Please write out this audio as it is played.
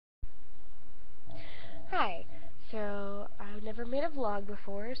Hi. So, I've never made a vlog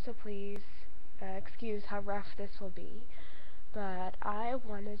before, so please excuse how rough this will be. But I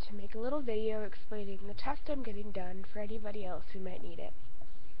wanted to make a little video explaining the test I'm getting done for anybody else who might need it.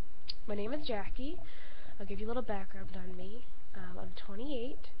 My name is Jackie. I'll give you a little background on me. I'm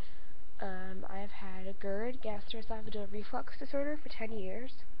 28. I have had a GERD, gastroesophageal reflux disorder, for 10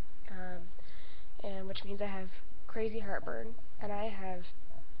 years, and which means I have crazy heartburn, and I have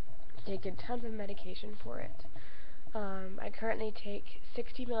taken tons of medication for it. I currently take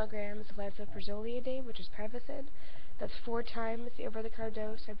 60 milligrams of lansoprazole a day, which is Prevacid. That's 4 times the over-the-counter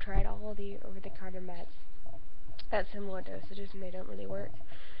dose. I've tried all the over-the-counter meds at similar dosages, and they don't really work.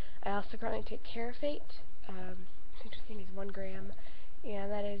 I also currently take Carafate. I think it's 1 gram,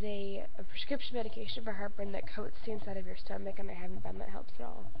 and that is a prescription medication for heartburn that coats the inside of your stomach, and I haven't found that helps at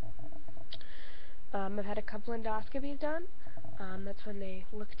all. I've had a couple endoscopies done. That's when they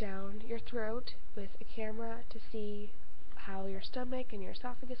look down your throat with a camera to see how your stomach and your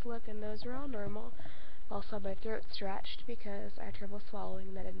esophagus look, and those are all normal. Also, my throat stretched because I had trouble swallowing,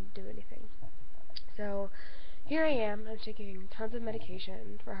 and that didn't do anything. So, here I am. I'm taking tons of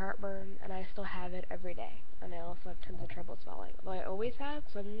medication for heartburn, and I still have it every day. And I also have tons of trouble swallowing, although I always have,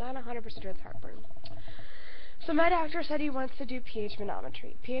 so I'm not 100% sure it's heartburn. So my doctor said he wants to do pH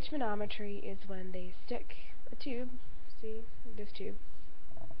manometry. pH manometry is when they stick a tube, see, this tube,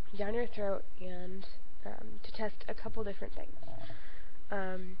 down your throat and to test a couple different things.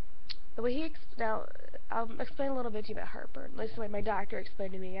 The way now, I'll explain a little bit to you about heartburn. At least the way my doctor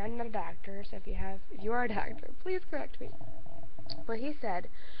explained to me. I'm not a doctor, so if you are a doctor, please correct me. What he said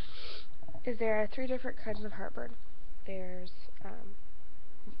is there are 3 different kinds of heartburn.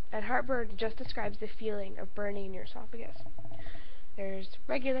 And heartburn just describes the feeling of burning in your esophagus. There's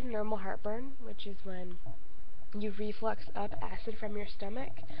regular normal heartburn, which is when you reflux up acid from your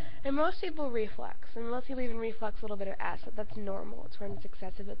stomach. And most people reflux, and most people even reflux a little bit of acid. That's normal. It's when it's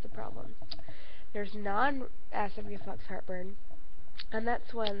excessive that's a problem. There's non-acid reflux heartburn, and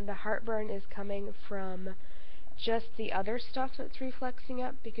that's when the heartburn is coming from just the other stuff that's refluxing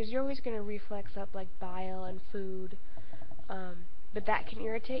up, because you're always going to reflux up like bile and food, but that can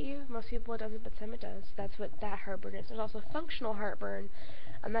irritate you. Most people it doesn't, but some it does. That's what that heartburn is. There's also functional heartburn,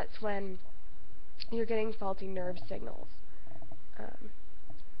 and that's when you're getting faulty nerve signals. Um,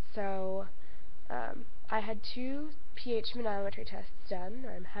 so, I had 2 pH manometry tests done,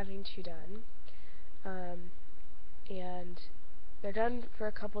 or I'm having 2 done, and they're done for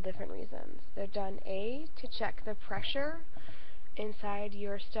a couple different reasons. They're done, A, to check the pressure inside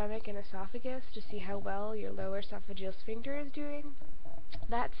your stomach and esophagus to see how well your lower esophageal sphincter is doing.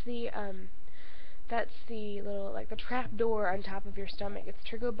 That's the little, like, the trap door on top of your stomach. It's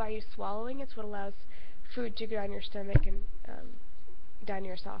triggered by you swallowing. It's what allows food to go down your stomach and down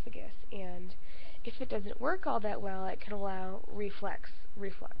your esophagus. And if it doesn't work all that well, it can allow reflux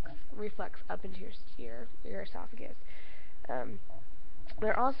up into your esophagus.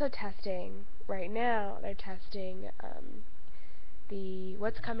 They're also testing right now. They're testing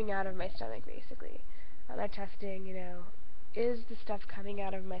what's coming out of my stomach, basically. They're testing, is the stuff coming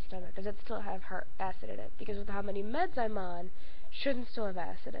out of my stomach, does it still have acid in it? Because with how many meds I'm on, shouldn't still have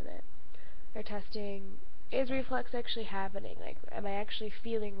acid in it. They're testing, is reflux actually happening? Like, am I actually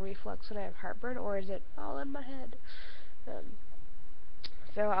feeling reflux when I have heartburn, or is it all in my head?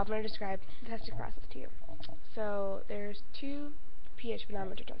 So I'm going to describe the testing process to you. So there's 2 pH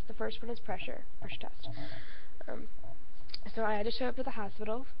manometer tests. The first one is pressure test. So I had to show up at the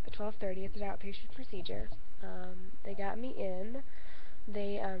hospital at 12:30. It's an outpatient procedure. They got me in.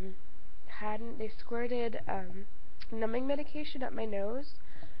 They squirted numbing medication up my nose.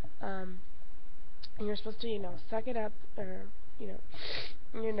 And you're supposed to, suck it up, or, in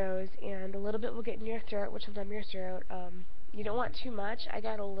your nose, and a little bit will get in your throat, which will numb your throat. You don't want too much. I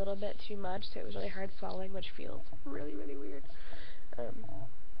got a little bit too much, so it was really hard swallowing, which feels really, really weird.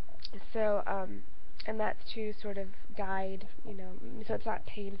 And that's to sort of guide, so it's not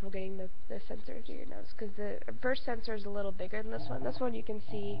painful getting the sensor through your nose, because the first sensor is a little bigger than this one. This one you can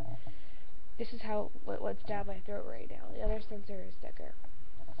see, this is what's down my throat right now. The other sensor is thicker.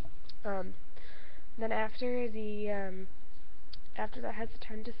 Then after that has the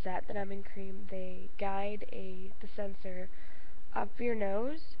time to set, the numbing cream, they guide the sensor up your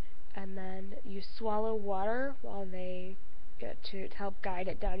nose, and then you swallow water while to help guide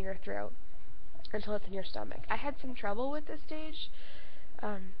it down your throat until it's in your stomach. I had some trouble with this stage.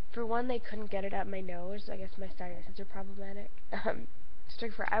 For one, they couldn't get it up my nose. I guess my sinuses are problematic. It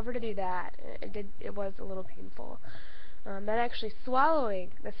took forever to do that. It was a little painful. Then actually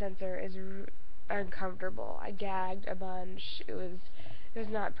swallowing the sensor is uncomfortable. I gagged a bunch. It was It's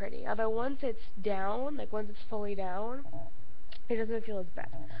not pretty. Although once it's down, like once it's fully down, it doesn't feel as bad.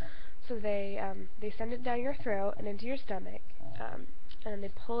 So they send it down your throat and into your stomach, and then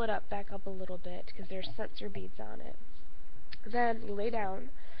they pull it up back up a little bit because there's sensor beads on it. Then you lay down,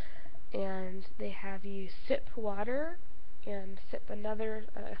 and they have you sip water and sip another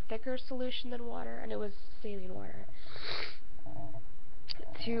thicker solution than water, and it was saline water,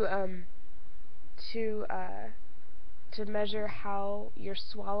 to to uh, to measure how your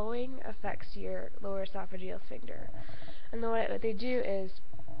swallowing affects your lower esophageal sphincter. And then what they do is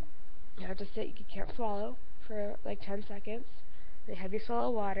you have to sit, you can't swallow for like 10 seconds. They have you swallow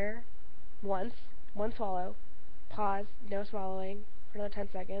water once, one swallow, pause, no swallowing for another 10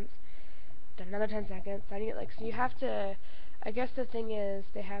 seconds, then another 10 seconds. Then you, like, so you have to, I guess the thing is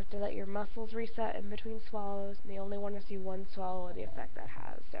they have to let your muscles reset in between swallows, and they only want to see one swallow and the effect that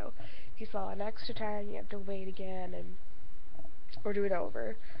has. So if you swallow an extra time, you have to wait again and or do it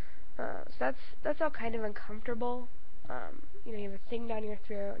over. So that's all kind of uncomfortable. You have a thing down your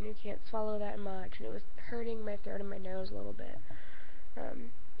throat and you can't swallow that much, and it was hurting my throat and my nose a little bit.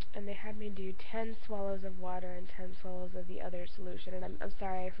 And they had me do 10 swallows of water and 10 swallows of the other solution, and I'm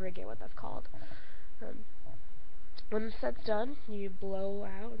sorry, I forget what that's called. Um, when that's done, you blow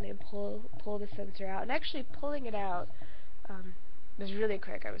out and they pull the sensor out, and actually pulling it out was really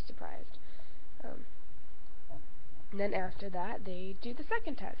quick. I was surprised. Um, And then after that, they do the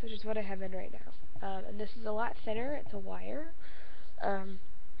second test, which is what I have in right now. And this is a lot thinner. It's a wire.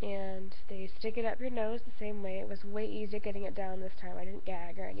 And they stick it up your nose the same way. It was way easier getting it down this time. I didn't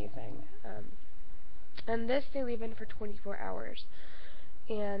gag or anything. And this they leave in for 24 hours.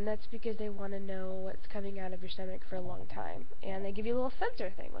 And that's because they want to know what's coming out of your stomach for a long time. And they give you a little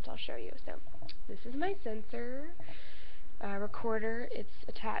sensor thing, which I'll show you. So this is my sensor recorder. It's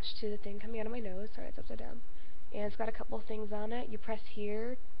attached to the thing coming out of my nose. Sorry, it's upside down. And it's got a couple things on it. You press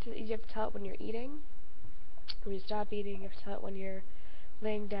here. You have to tell it when you're eating. When you stop eating, you have to tell it when you're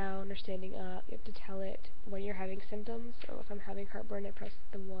laying down or standing up. You have to tell it when you're having symptoms. So if I'm having heartburn, I press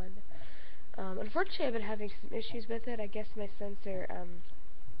the 1. Unfortunately, I've been having some issues with it. I guess my sensor,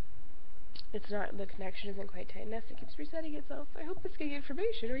 the connection isn't quite tight enough. It keeps resetting itself. I hope it's getting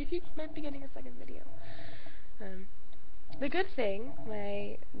information, or you might be getting a second video. The good thing,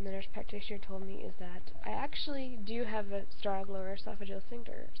 the nurse practitioner told me, is that I actually do have a strong lower esophageal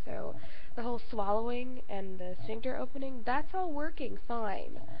sphincter. So the whole swallowing and the sphincter opening, that's all working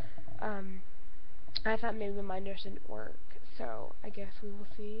fine. I thought maybe my nurse didn't work, so I guess we will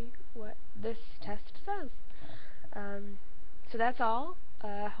see what this test says. So that's all.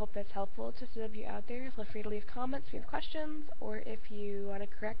 I hope that's helpful to some of you out there. Feel free to leave comments if you have questions, or if you want to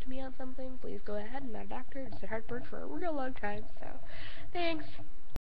correct me on something, please go ahead. I'm not a doctor. I've just had heartburn for a real long time, so thanks.